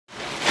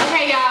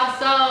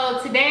So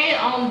today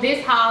on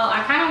this haul,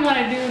 I kind of want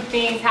to do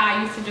things how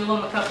I used to do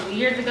them a couple of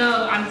years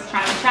ago. I'm just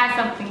trying to try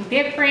something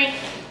different,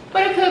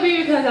 but it could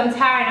be because I'm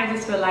tired and I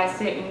just feel like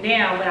sitting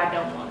down, but I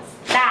don't want to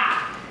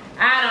stop.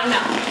 I don't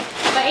know.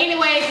 But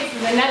anyways, this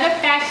is another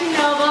Fashion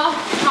Nova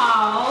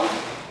haul.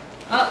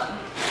 Oh.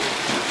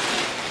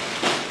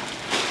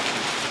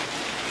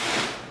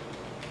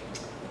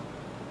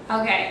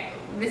 Okay,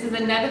 this is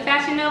another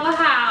Fashion Nova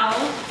haul.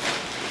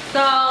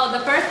 So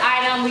the first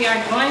item we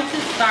are going to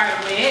start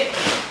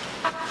with.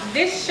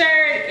 This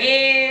shirt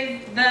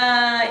is the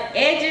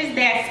Edges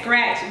That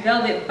Scratch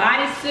velvet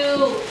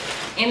bodysuit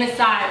in the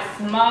size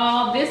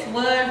small. This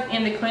was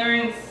in the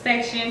clearance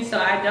section, so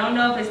I don't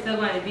know if it's still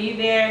going to be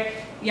there,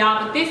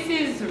 y'all, but this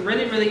is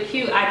really, really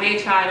cute. I did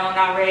try it on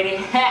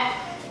already.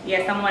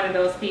 Yes, I'm one of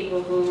those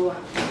people who,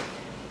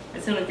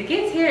 as soon as it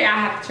gets here, I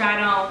have to try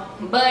it on.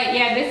 But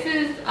yeah, this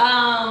is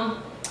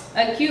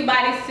a cute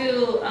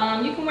bodysuit.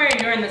 You can wear it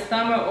during the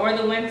summer or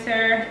the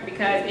winter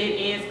because it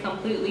is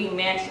completely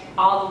meshed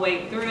all the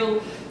way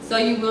through. So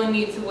you will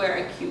need to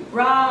wear a cute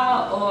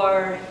bra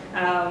or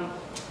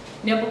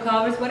nipple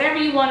covers, whatever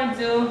you want to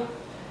do.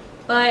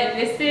 But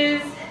this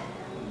is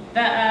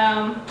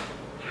the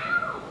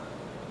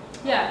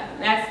yeah,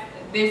 that's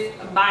this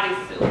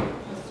bodysuit.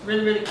 It's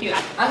really, really cute.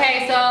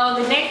 Okay, so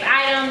the next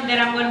item that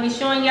I'm going to be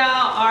showing y'all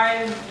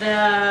are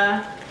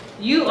the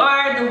You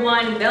Are the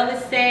One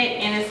velvet set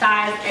in a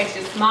size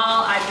extra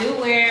small. I do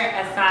wear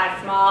a size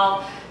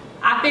small.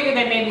 I figured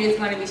that maybe it's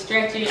going to be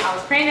stretchy. I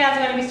was praying that it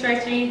was going to be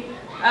stretchy.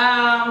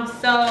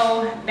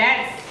 So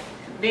that's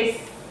this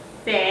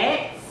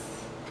set.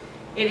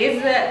 It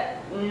is a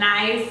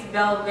nice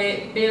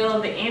velvet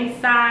feel. The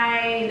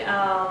inside,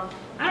 I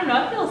don't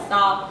know, it feels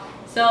soft.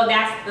 So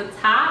that's the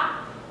top.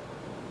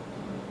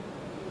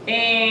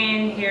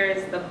 And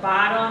here's the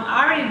bottom.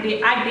 I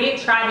did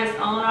try this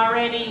on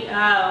already.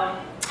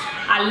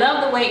 I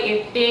love the way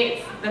it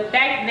fits. The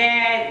fact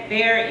that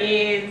there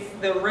is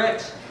the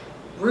ruched,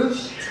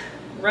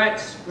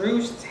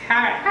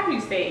 how do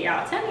you say it,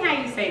 y'all? Tell me how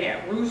you say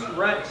that,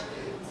 ruched.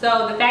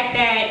 So the fact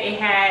that it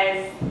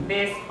has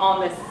this on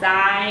the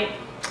side,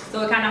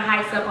 so it kind of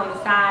hikes up on the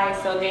side,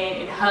 so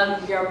then it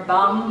hugs your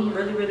bum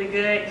really, really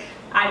good.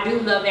 I do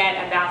love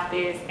that about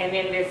this. And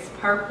then this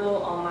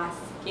purple on my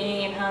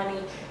skin,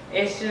 honey,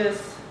 it's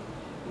just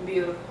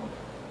beautiful.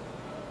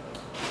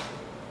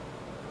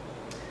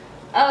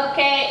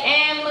 Okay,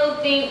 and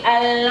moving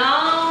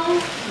along,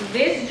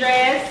 this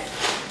dress.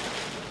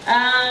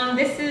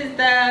 This is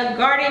the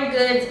Garden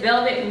Goods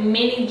velvet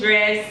mini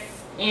dress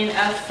in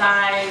a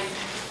size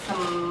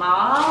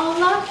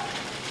small.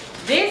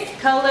 This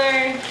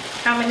color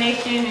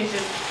combination is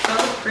just so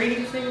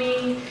pretty to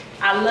me.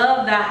 I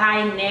love the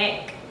high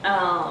neck.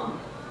 I've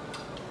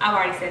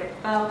already said it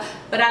before,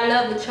 but I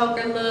love the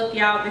choker look,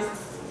 y'all. This is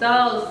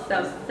so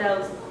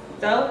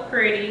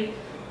pretty.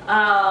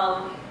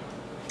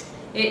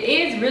 It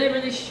is really,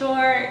 really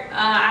short.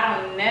 I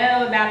don't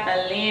know about the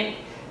length,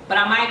 but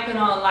I might put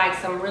on like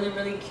some really,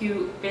 really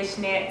cute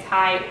fishnet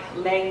type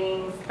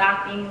leggings,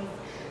 stockings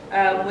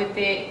with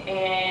it,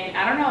 and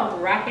I don't know,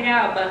 rock it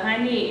out. But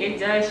honey, it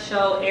does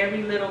show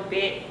every little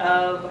bit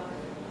of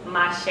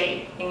my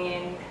shape,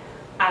 and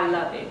I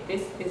love it.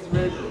 This is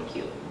really, really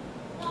cute.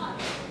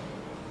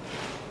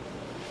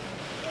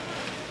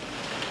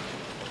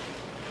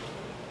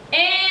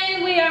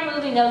 And we are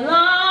moving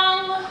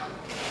along.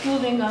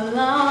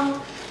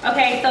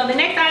 Okay, so the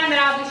next item that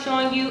I'll be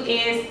showing you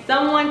is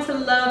Someone to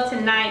Love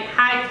Tonight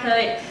high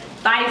cut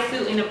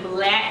bodysuit in a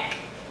black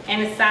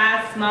and a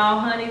size small,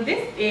 honey.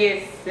 This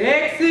is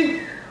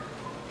sexy.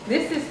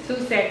 This is too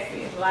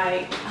sexy.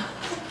 Like,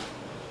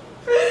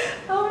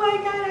 oh my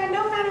god, I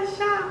know how to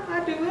shop.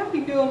 I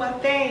be doing my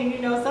thing. You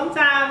know,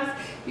 sometimes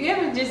you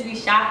ever just be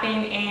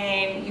shopping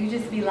and you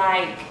just be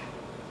like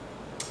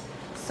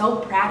so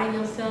proud of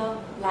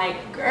yourself.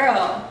 Like,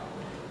 girl,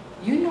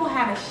 you know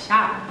how to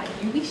shop. Like,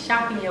 you be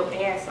shopping your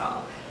ass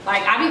off.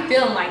 Like, I be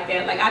feeling like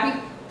that. Like, I be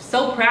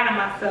so proud of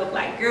myself.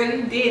 Like, girl,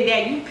 you did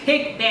that, you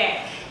picked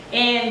that.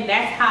 And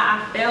that's how I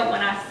felt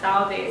when I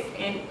saw this.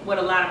 And with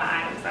a lot of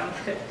my items,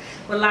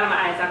 with a lot of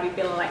my items, I be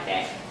feeling like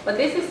that. But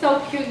this is so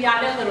cute, y'all.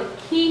 That little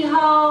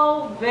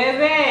keyhole,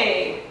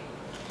 baby.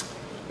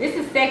 This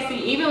is sexy.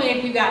 Even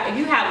if you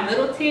have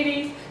little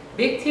titties,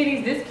 big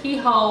titties, this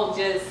keyhole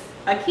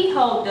a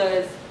keyhole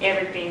does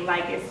everything.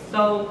 Like, it's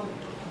so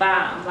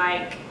bomb.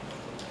 Like,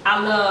 I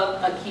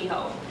love a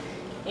keyhole.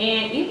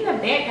 And even the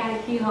back got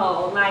a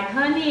keyhole. Like,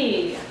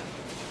 honey,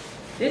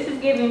 this is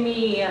giving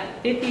me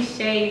 50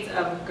 Shades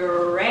of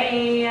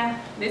Gray.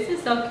 This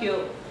is so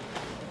cute.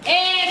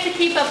 And to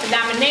keep up the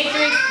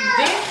dominatrix,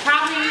 this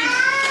probably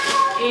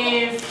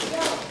is,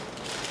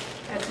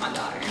 that's my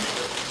daughter.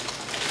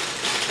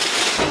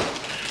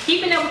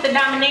 Keeping up with the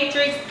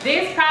dominatrix,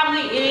 this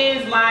probably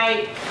is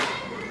like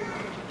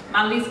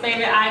my least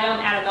favorite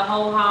item out of the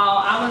whole haul.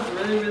 I was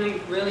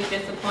really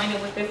disappointed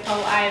with this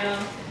whole item.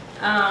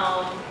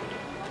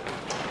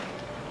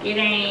 It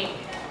ain't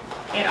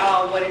at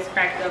all what it's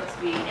cracked up to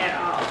be at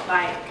all.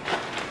 Like,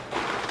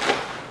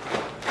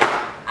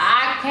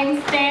 I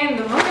can't stand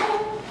the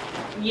room.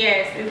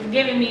 Yes, it's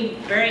giving me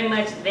very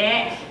much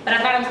that, but I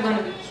thought it was going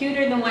to be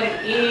cuter than what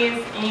it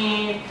is,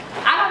 and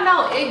I don't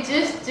know, it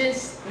just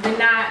did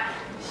not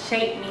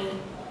shape me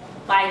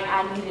like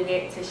I needed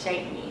it to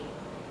shape me.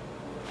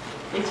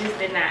 It just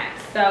did not.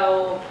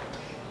 So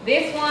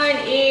this one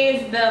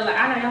is the,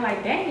 I don't know,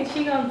 like, dang, is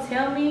she gonna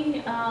tell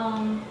me?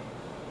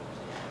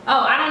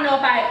 Oh, I don't know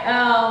if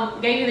I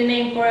gave you the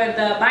name for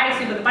the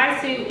bodysuit, but the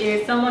bodysuit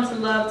is Someone to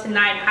Love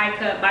Tonight high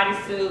cut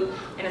bodysuit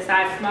in a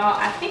size small.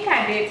 I think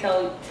I did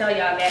tell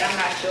y'all that, I'm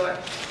not sure.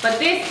 But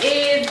this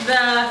is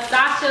the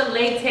Sasha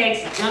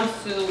Latex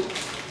jumpsuit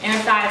in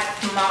a size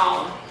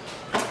small.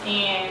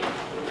 And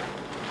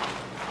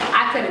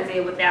I could have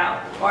did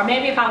without. Or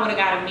maybe if I would have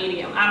got a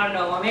medium, I don't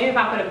know. Or maybe if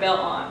I put a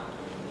belt on.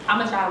 How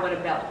much I would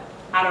have belt?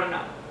 I don't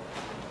know.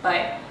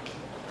 But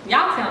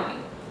y'all tell me.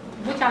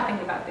 What y'all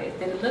think about this?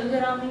 Did it look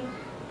good on me?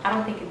 I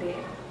don't think it did,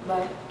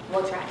 but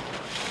we'll try.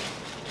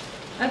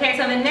 Okay,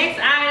 so the next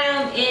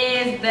item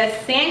is the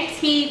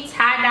Santee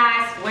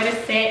tie-dye sweater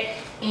set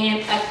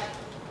in a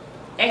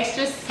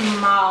extra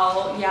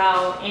small,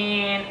 y'all,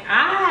 and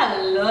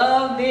I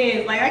love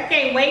this. Like, I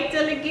can't wait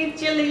till it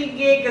gets chilly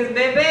again, because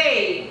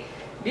baby,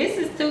 this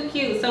is too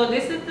cute. So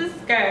this is the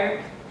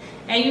skirt,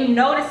 and you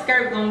know the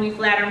skirt gonna be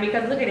flattering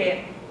because look at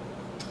it.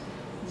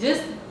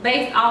 Just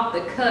based off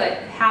the cut,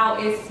 how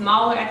it's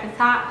smaller at the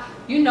top,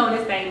 you know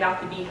this thing about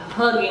to be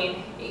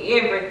hugging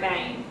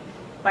everything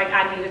like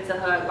I needed to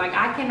hug. Like,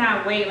 I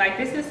cannot wait. Like,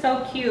 this is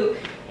so cute.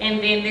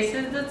 And then this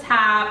is the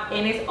top,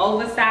 and it's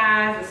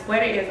oversized. The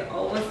sweater is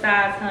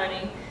oversized,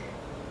 honey,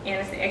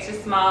 and it's an extra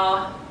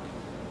small.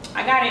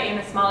 I got it in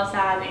a smaller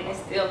size, and it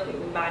still fit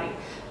my body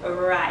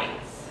right.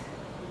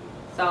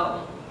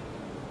 So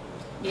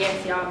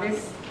yes, y'all,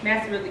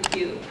 that's really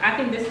cute. I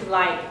think this is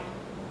like,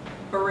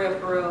 for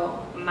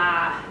real,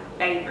 my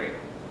favorite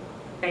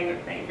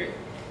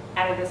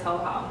out of this whole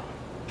haul.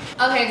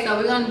 Okay, so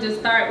we're gonna just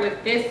start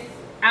with this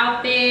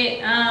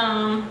outfit.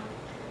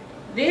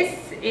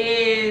 This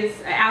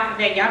is an outfit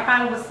that y'all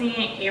probably was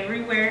seeing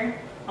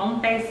everywhere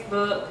on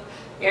Facebook,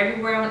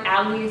 everywhere on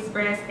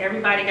AliExpress.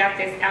 Everybody got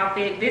this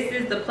outfit. This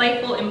is the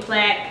Playful and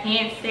Plaid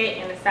pant set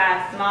in the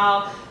size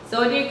small.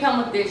 So it did come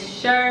with this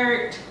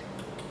shirt,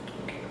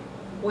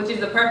 which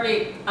is a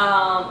perfect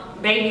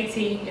baby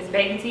tee. It's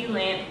baby tee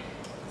length.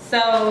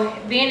 So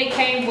then it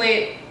came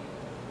with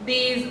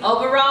these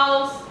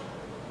overalls.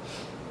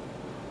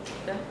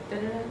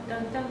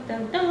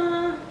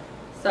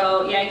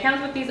 So yeah, it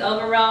comes with these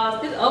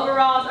overalls. These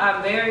overalls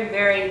are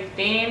very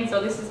thin,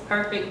 so this is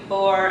perfect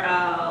for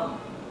I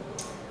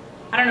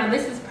don't know,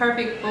 this is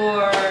perfect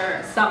for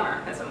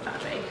summer. That's what I'm trying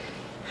to say.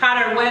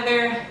 Hotter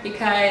weather,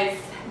 because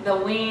the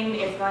wind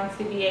is going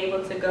to be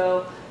able to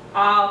go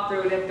all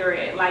through the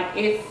thread. Like,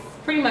 it's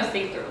pretty much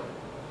see-through.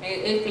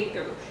 It's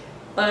see-through.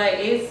 But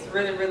it's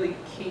really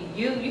cute.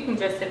 You can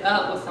dress it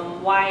up with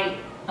some white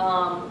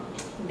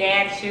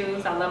dad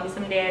shoes. I love me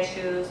some dad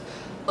shoes.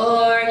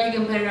 Or you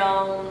can put it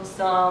on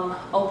some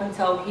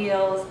open-toe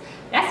heels.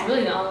 That's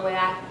really the only way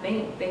I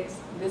think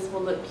this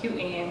will look cute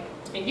in.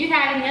 If you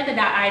have any other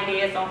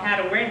ideas on how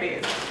to wear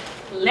this,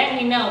 let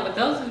me know. But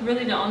those are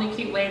really the only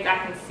cute ways I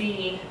can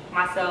see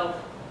myself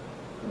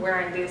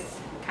wearing this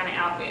kind of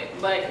outfit.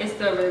 But it's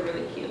still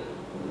really cute.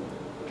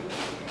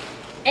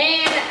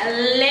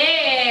 And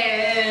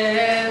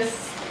last,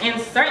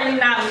 and certainly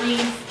not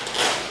least,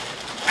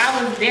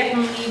 I was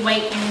definitely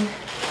waiting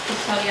to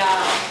show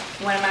y'all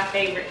one of my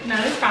favorite. No,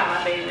 this is probably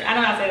my favorite. I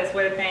know I said the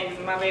sweater thing is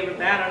my favorite,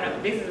 but I don't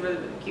know. This is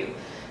really cute.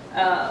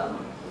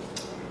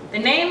 The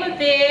name of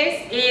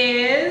this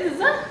is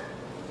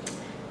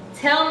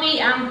Tell Me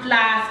I'm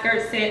Fly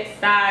skirt set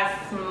size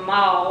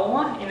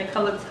small in the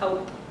color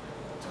taupe.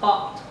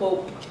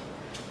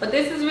 But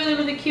this is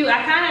really cute.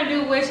 I kind of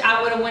do wish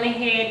I would have went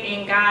ahead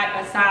and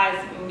got a size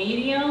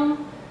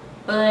medium,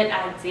 but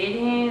I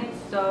didn't.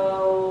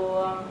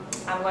 So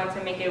I'm going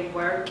to make it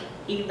work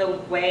either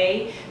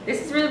way.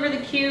 This is really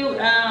cute.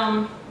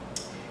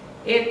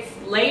 It's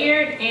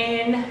layered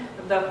in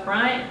the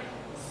front,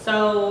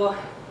 so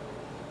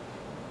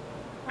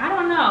I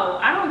don't know.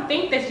 I don't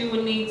think that you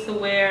would need to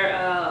wear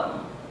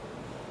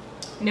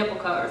nipple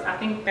covers. I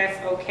think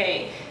that's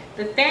okay.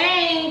 The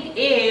thing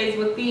is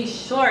with these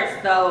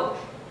shorts though,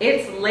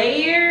 it's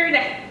layered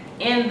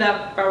in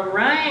the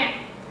front,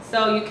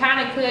 so you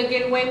kind of could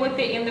get away with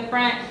it in the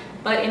front,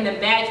 but in the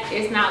back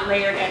it's not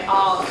layered at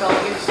all, so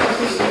it's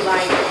completely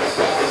like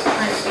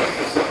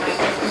transparent. Like,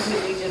 it's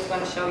completely just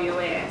going to show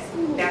your ass.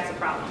 That's a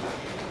problem.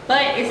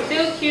 But it's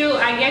still cute.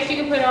 I guess you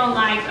can put on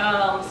like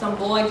some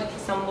boy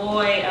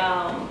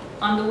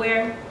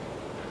underwear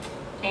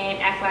and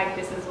act like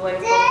this is what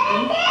it's supposed to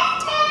be.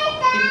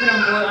 You can put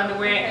on boy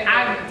underwear.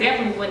 I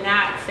definitely would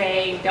not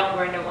say don't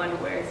wear no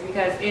underwears,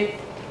 because it's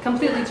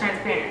completely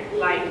transparent,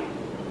 like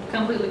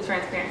completely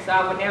transparent. So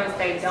I would never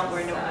say don't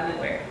wear no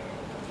underwear,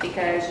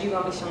 because you're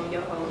gonna be showing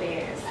your whole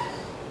ass,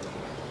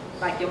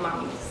 like your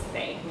mom used to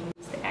say. You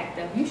used to act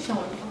up, you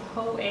showing your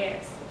whole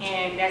ass,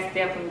 and that's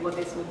definitely what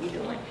this would be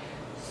doing.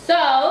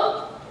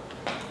 So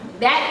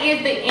that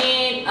is the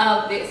end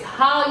of this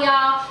haul,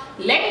 y'all.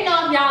 Let me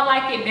know if y'all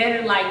like it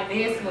better like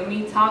this, with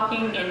me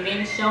talking and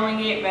then showing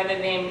it, rather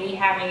than me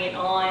having it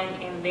on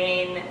and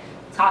then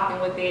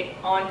talking with it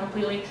on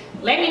completely.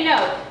 Let me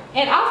know.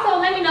 And also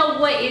let me know,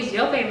 what is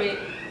your favorite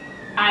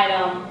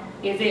item?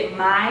 Is it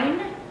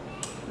mine,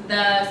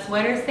 the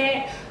sweater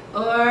set,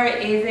 or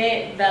is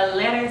it the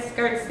leather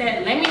skirt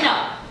set? Let me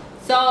know.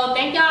 So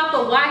thank y'all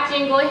for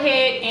watching. Go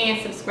ahead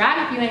and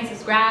subscribe if you ain't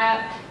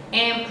subscribed,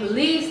 and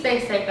please stay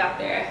safe out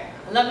there.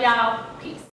 I love y'all. Peace.